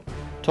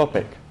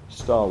Topic: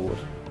 Star Wars.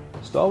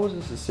 Star Wars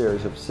is a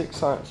series of 6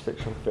 science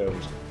fiction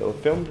films that were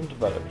filmed and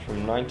developed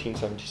from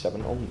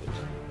 1977 onwards.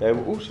 They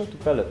were also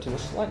developed in a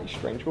slightly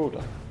strange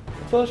order.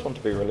 The first one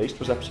to be released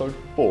was Episode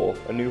 4,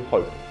 A New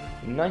Hope,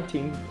 in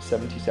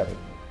 1977,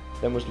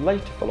 then was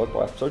later followed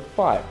by Episode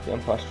 5, The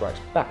Empire Strikes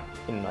Back,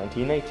 in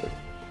 1980,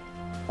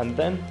 and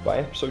then by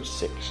Episode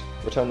 6,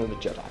 Return of the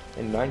Jedi,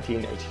 in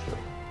 1983.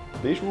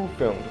 These were all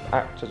filmed with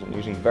actors and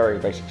using very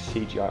basic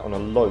CGI on a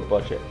low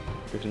budget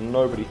because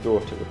nobody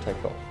thought it would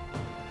take off.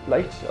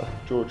 Later,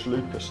 George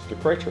Lucas, the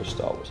creator of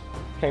Star Wars,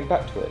 came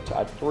back to it to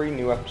add 3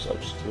 new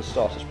episodes to the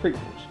Star Wars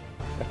prequels.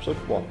 Episode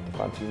 1, The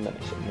Phantom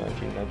Menace, in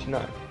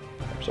 1999,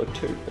 Episode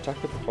 2,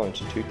 Attack of the Clones,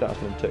 in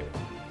 2002,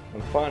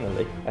 and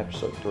finally,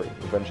 Episode 3,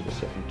 Revenge of the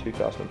Sith, in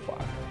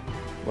 2005.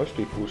 Most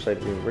people will say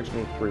that the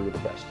original 3 were the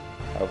best,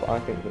 however I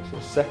think that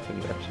the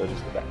second episode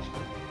is the best.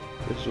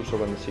 This is also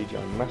when the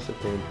CGI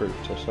massively improved,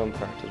 so some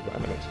characters were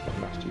animated like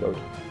Master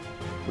Yoda.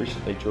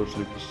 Recently, George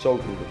Lucas sold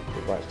all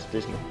the rights to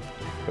Disney,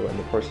 who are in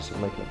the process of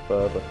making a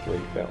further 3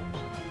 films.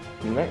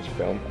 The next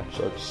film,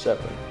 Episode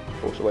 7,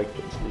 Force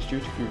Awakens, is due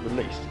to be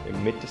released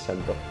in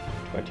mid-December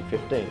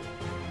 2015.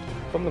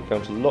 From the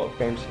films, a lot of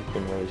games have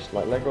been released,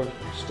 like LEGO,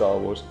 Star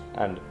Wars,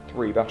 and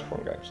 3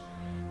 Battlefront games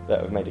that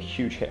have made a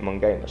huge hit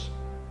among gamers.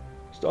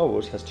 Star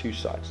Wars has 2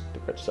 sides, the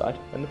good side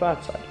and the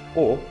bad side,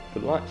 or the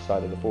light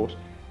side of the Force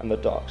and the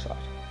dark side.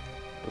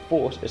 The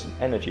Force is an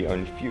energy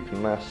only few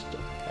can master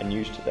and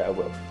use to their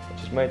will.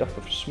 It is made up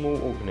of small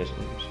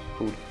organisms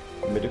called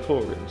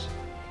midichlorians.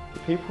 The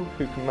people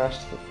who can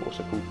master the Force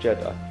are called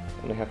Jedi,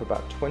 and they have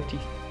about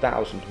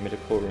 20,000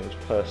 midichlorians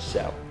per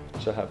cell,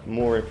 so have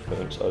more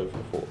influence over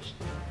the Force.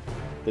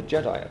 The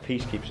Jedi are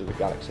peacekeepers of the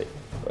galaxy,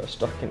 but are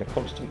stuck in a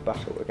constant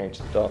battle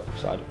against the dark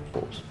side of the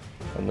Force,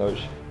 and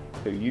those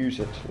who use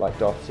it, like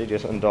Darth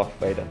Sidious and Darth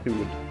Vader, who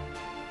would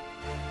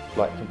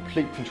like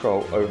complete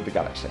control over the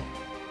galaxy.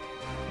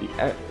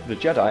 The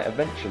Jedi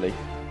eventually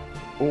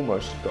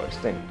almost got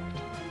extinct,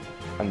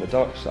 and the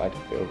dark side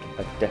built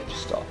a Death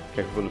Star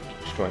capable of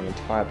destroying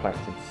entire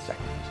planets in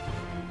seconds,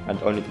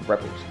 and only the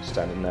rebels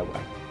stand in their way.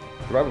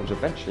 The rebels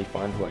eventually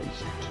find ways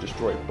to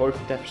destroy both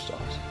Death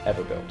Stars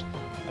ever built,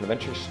 and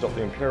eventually stop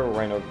the Imperial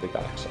reign over the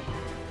galaxy.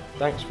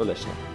 Thanks for listening.